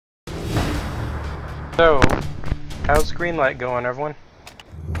So, how's Grnlight going, everyone?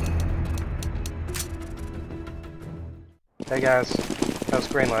 Hey guys, how's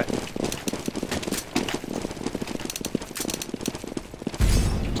Grnlight?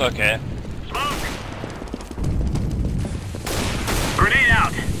 It's okay. Smoke! Grenade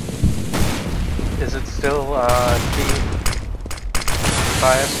out! Is it still D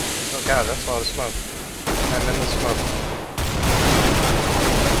bias? Oh god, that's a lot of smoke. I'm in the smoke.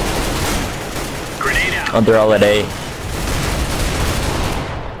 Grenade out! Oh, they're all at A,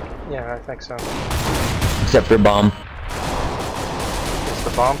 Yeah, I think so. except for bomb. Is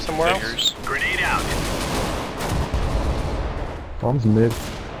the bomb somewhere else? Figures. Grenade out! Bomb's mid. Is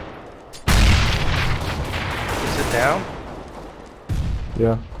it down?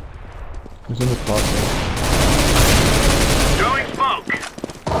 Yeah. He's in the closet. Throwing smoke!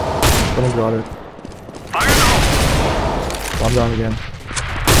 Someone got it. Fire in the hole! Bomb down again.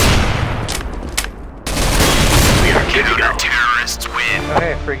 We are good to go. Terrorists win! Oh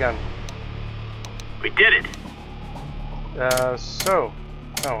hey, free gun. We did it! Oh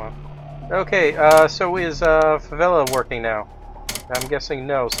well. Okay, so is Favela working now? I'm guessing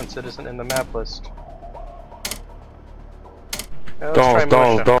no, since it isn't in the map list. Let's try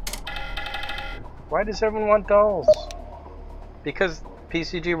motion. Why does everyone want dolls? Because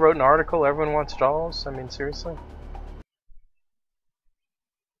PCG wrote an article, everyone wants dolls? I mean, seriously?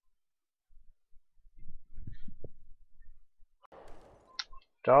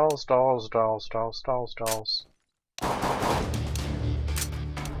 Dolls, dolls, dolls, dolls, dolls, dolls.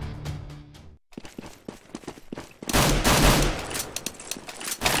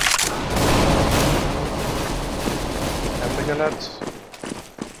 Nuts.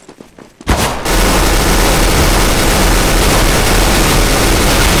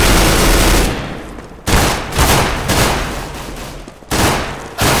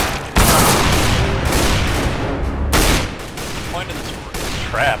 Point of this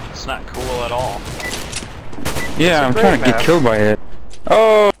trap, it's not cool at all. Yeah, I'm trying to map. get killed by it.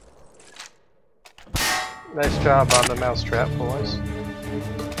 Oh! Nice job on the mousetrap, boys.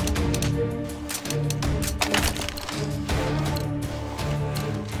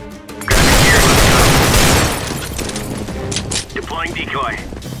 Deploying decoy.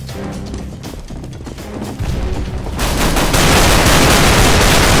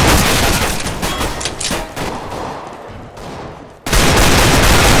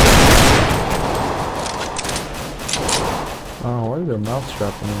 Oh, why is there a mouse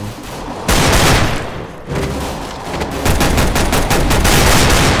trap in there?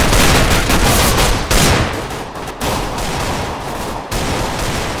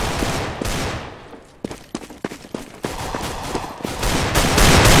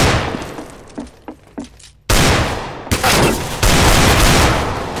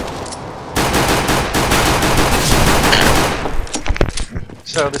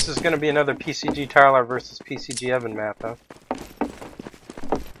 So this is going to be another PCG Tyler versus PCG Evan map, huh?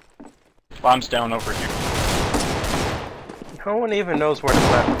 Bomb's down over here. No one even knows where to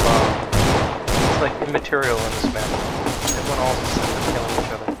plant the bomb. It's like immaterial in this map. Everyone all of a sudden is killing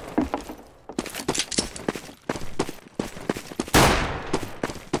each other.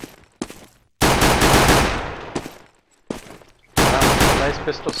 Wow, nice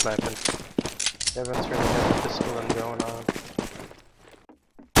pistol sniping. Evan's really got a pistol and going on.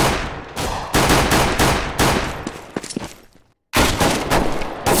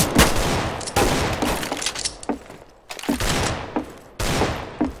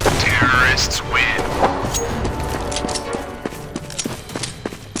 Terrorists win!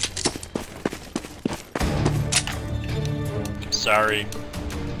 Sorry.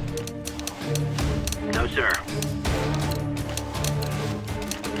 No, sir.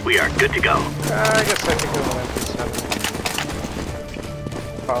 We are good to go. I guess I could go with MP7.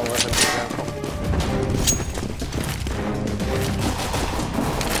 Follow Evan's example.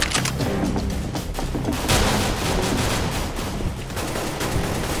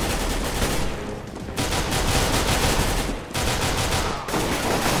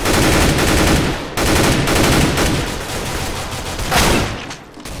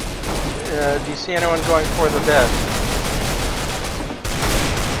 Do you see anyone going for the bed?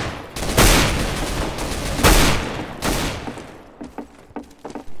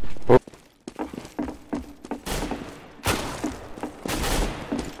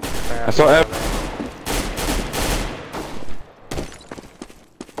 I saw F.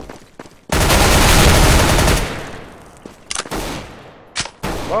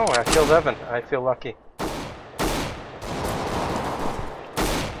 Whoa, I killed Evan. I feel lucky.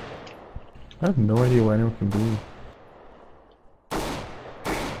 I have no idea where anyone can be.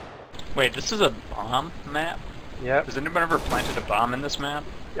 Wait, this is a bomb map? Yep, Has anyone ever planted a bomb in this map?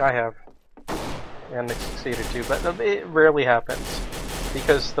 I have. And they succeeded too, but it rarely happens.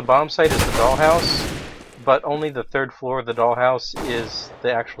 Because the bomb site is the dollhouse, but only the 3rd floor of the dollhouse is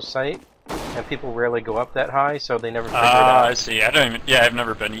the actual site, and people rarely go up that high, so they never figure it out. I see. I don't even. Yeah, I've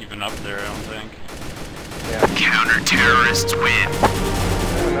never been even up there. I don't think. Yeah. Counter-terrorists win.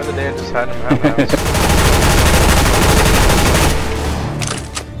 Another day I just had them behind the house.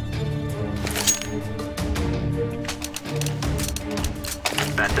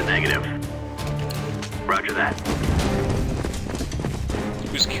 That's a negative. Roger that.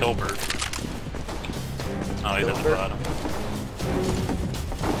 Who's Kilbert? Oh, he's at the bottom.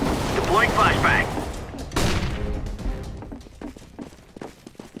 Deploying flashbang.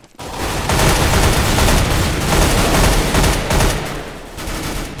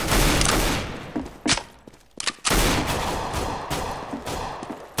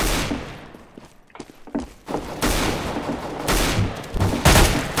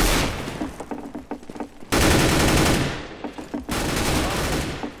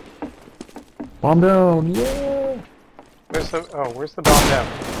 Bomb down! Yeah! Where's the bomb down?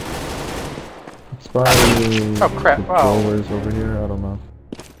 It's by Oh crap, wow. dollars over here, I don't know.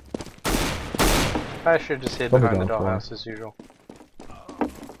 I should just hid Probably behind the down far. dollhouse as usual.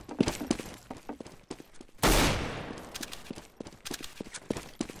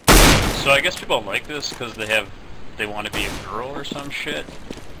 So I guess people like this because they want to be a girl or some shit.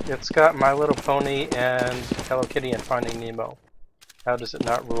 It's got My Little Pony and Hello Kitty and Finding Nemo. How does it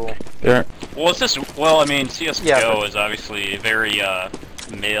not rule? There. Well, it's just. Well, I mean, CS:GO Yeah, is obviously a very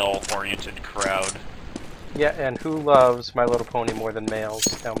male-oriented crowd. Yeah, and who loves My Little Pony more than males?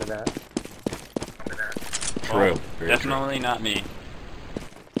 Tell me that. True. Well, Very definitely not me.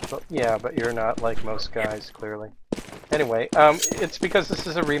 But, yeah, but you're not like most guys, clearly. Anyway, it's because this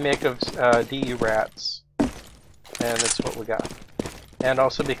is a remake of DE Rats, and that's what we got. And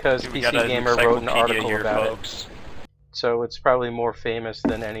also because We PC got an Gamer wrote an encyclopedia article here, about folks. it, so it's probably more famous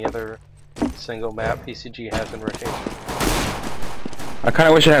than any other single map PCG has in rotation. I kind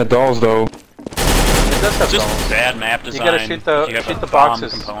of wish I had dolls though. It does have It's just dolls. bad map design. gotta shoot the- You have shoot a the bomb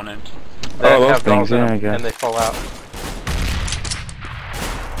boxes. component. That those have dolls things, in yeah, them, I guess. and they fall out.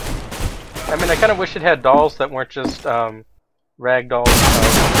 I mean, I kind of wish it had dolls that weren't just rag dolls.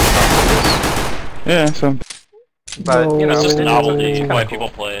 Yeah, so But you know, It's just it's novelty. kinda Why cool. people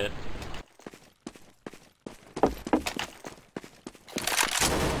play it.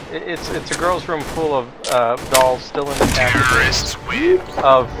 It's a girl's room full of dolls still in the packages Terrorists win.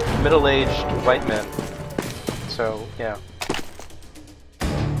 of middle-aged white men. So yeah,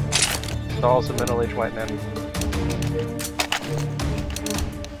 dolls of middle-aged white men.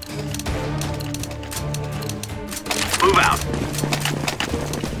 Move out.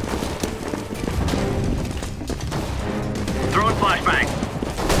 Throwing flashbang.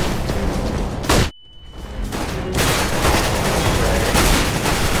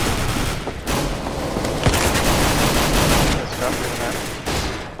 Stop doing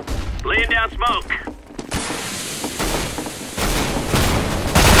that. Laying down smoke.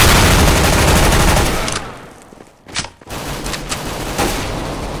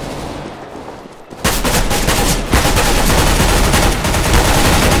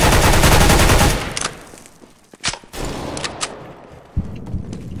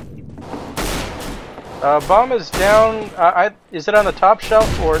 Bomb is down. Is it on the top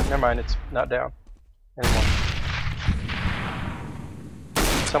shelf or never mind? It's not down anymore.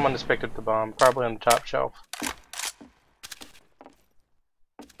 Someone just picked up the bomb, probably on the top shelf.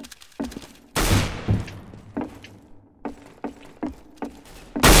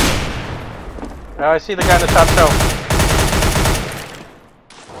 I see the guy on the top shelf.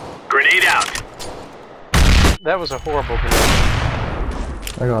 Grenade out. That was a horrible grenade.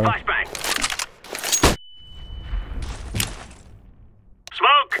 I got him. Flashbang.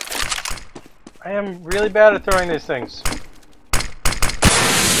 Smoke. I am really bad at throwing these things.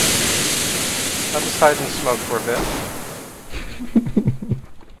 I'll just hide in smoke for a bit.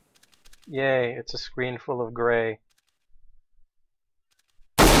 Yay, it's a screen full of gray.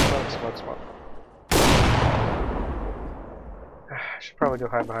 Smoke, smoke, smoke. I should probably go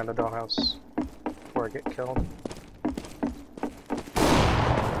hide behind a dollhouse before I get killed.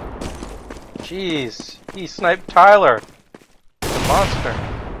 Jeez, he sniped Tyler. The monster.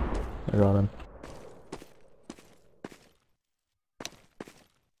 I got him.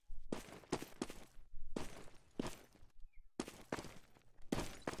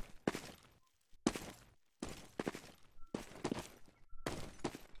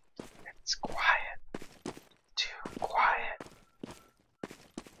 It's quiet. Too quiet.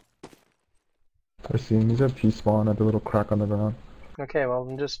 I see him. He's at P-spawn at the little crack on the ground. Okay, well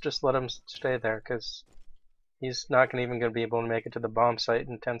then just let him stay there, because he's not even going to be able to make it to the bomb site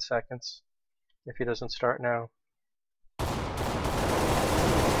in 10 seconds if he doesn't start now.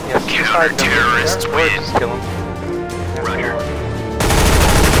 Yes, just hide them there, or just kill him. Roger.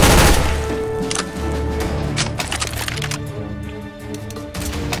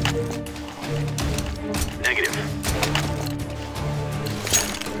 Negative.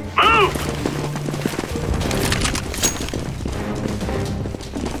 Move!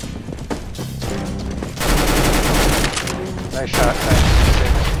 Nice shot, nice.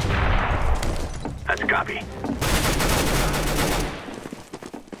 That's a copy.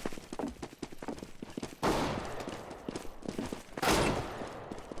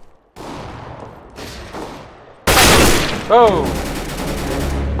 Oh!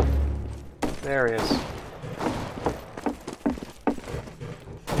 There he is.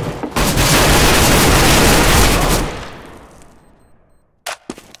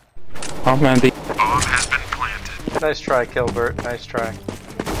 Oh man, they Bomb has been planted. Nice try, Kilbert. Nice try.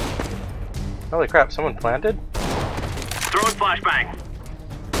 Holy crap, someone planted? Throwing flashbang.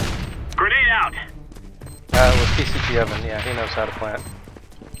 Grenade out. It was PCG Evan. Yeah, he knows how to plant.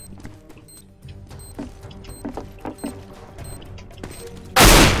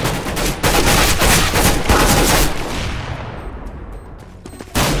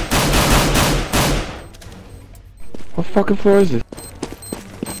 what fucking floor is this?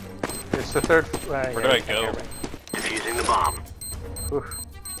 It's the third. Where do I go? Defusing the bomb. Oof.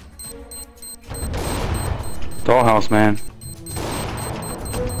 Dollhouse, man.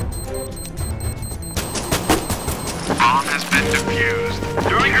 Bomb has been defused.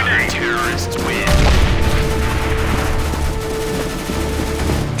 Throwing grenade. Terrorists win.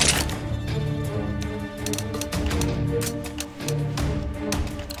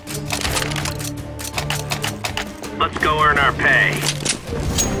 Let's go earn our pay.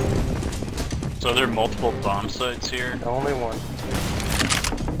 So there are multiple bomb sites here. Only one.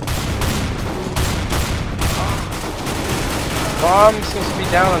 Bomb seems to be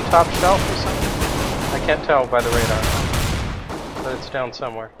down on top shelf or something. I can't tell by the radar, but it's down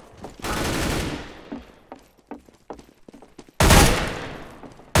somewhere.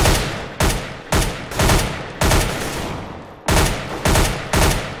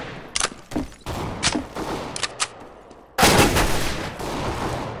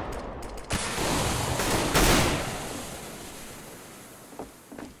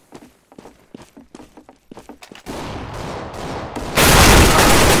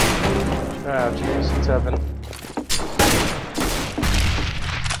 Ah, jeez, it's Evan.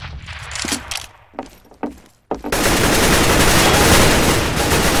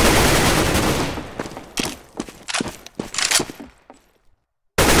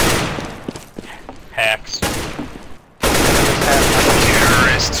 Hacks.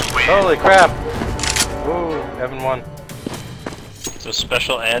 Terrorists win. Holy crap! Whoa, Evan won. So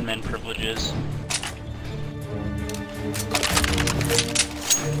special admin privileges.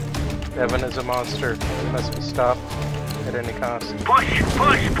 Evan is a monster. He must be stopped at any cost. Push,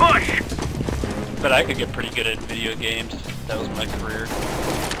 push, push. But I could get pretty good at video games. That was my career.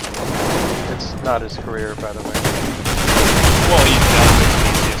 It's not his career, by the way. Well, he's not the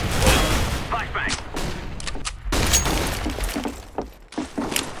easiest to play. Flashbang.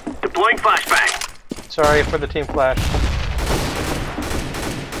 Deploying flashbang. Sorry for the team flash.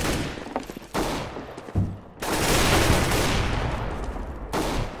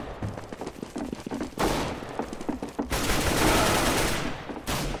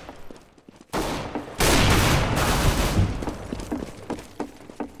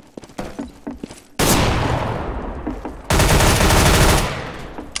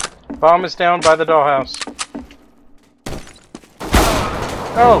 Bomb is down by the dollhouse.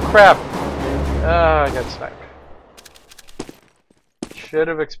 Oh crap! I got sniped. Should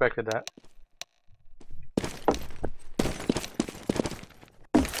have expected that.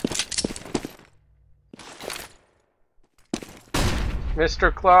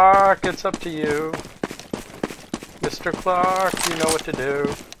 Mr. Clark, it's up to you. Mr. Clark, you know what to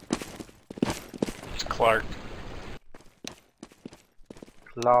do. It's Clark.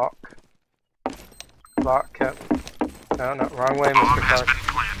 Clark. Clark kept. No, no, wrong way, Mr. Clark.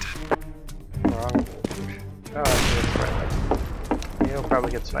 Wrong. Oh, actually, it's right there. He'll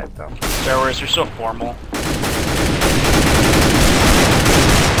probably get sniped though. Star Wars, you're so formal.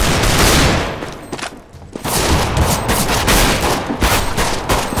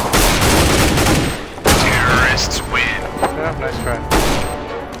 Terrorists win. Oh, nice try.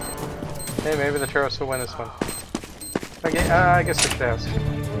 Hey, maybe the terrorists will win this one. Okay, I guess I should ask.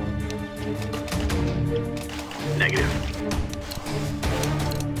 Negative.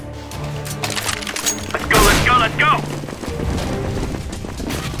 Let's go, let's go, let's go!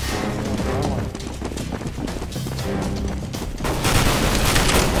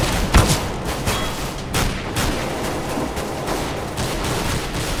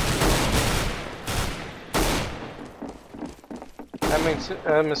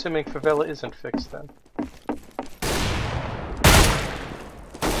 I'm assuming favela isn't fixed then.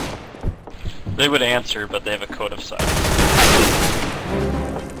 They would answer, but they have a code of silence.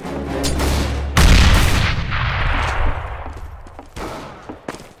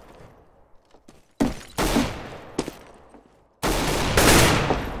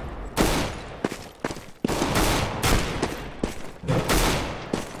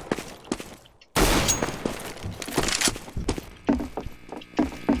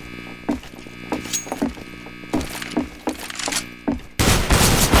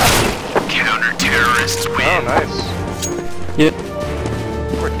 Counter-terrorists win. Oh, nice. Yeah.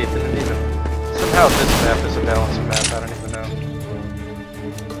 We're keeping it even. Somehow this map is a balanced map, I don't even know.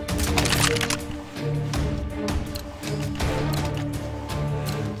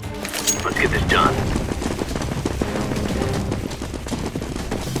 Let's get this done.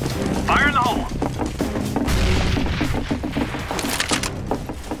 Fire in the hole.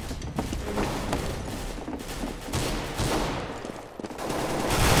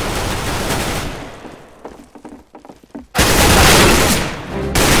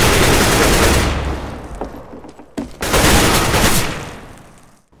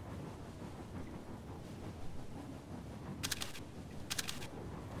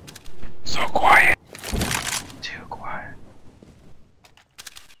 So quiet. Too quiet.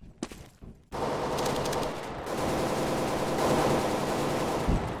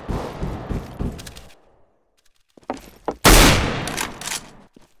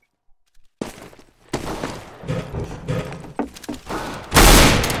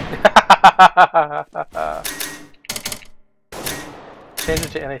 Change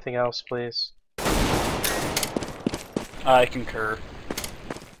it to anything else, please. I concur.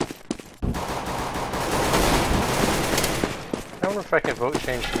 I wonder if I can vote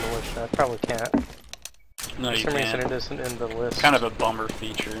change to militia. I probably can't. No, For you some reason can't. it isn't in the list. Kind of a bummer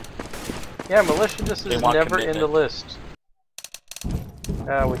feature. Yeah, militia just They is want never in the commitment. list.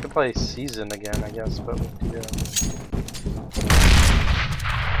 We could play season again, I guess, but yeah.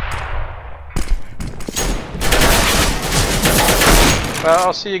 Well,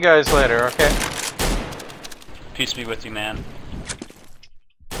 I'll see you guys later, okay? Peace be with you, man.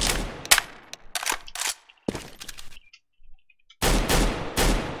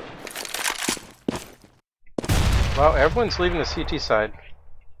 Well, everyone's leaving the CT side.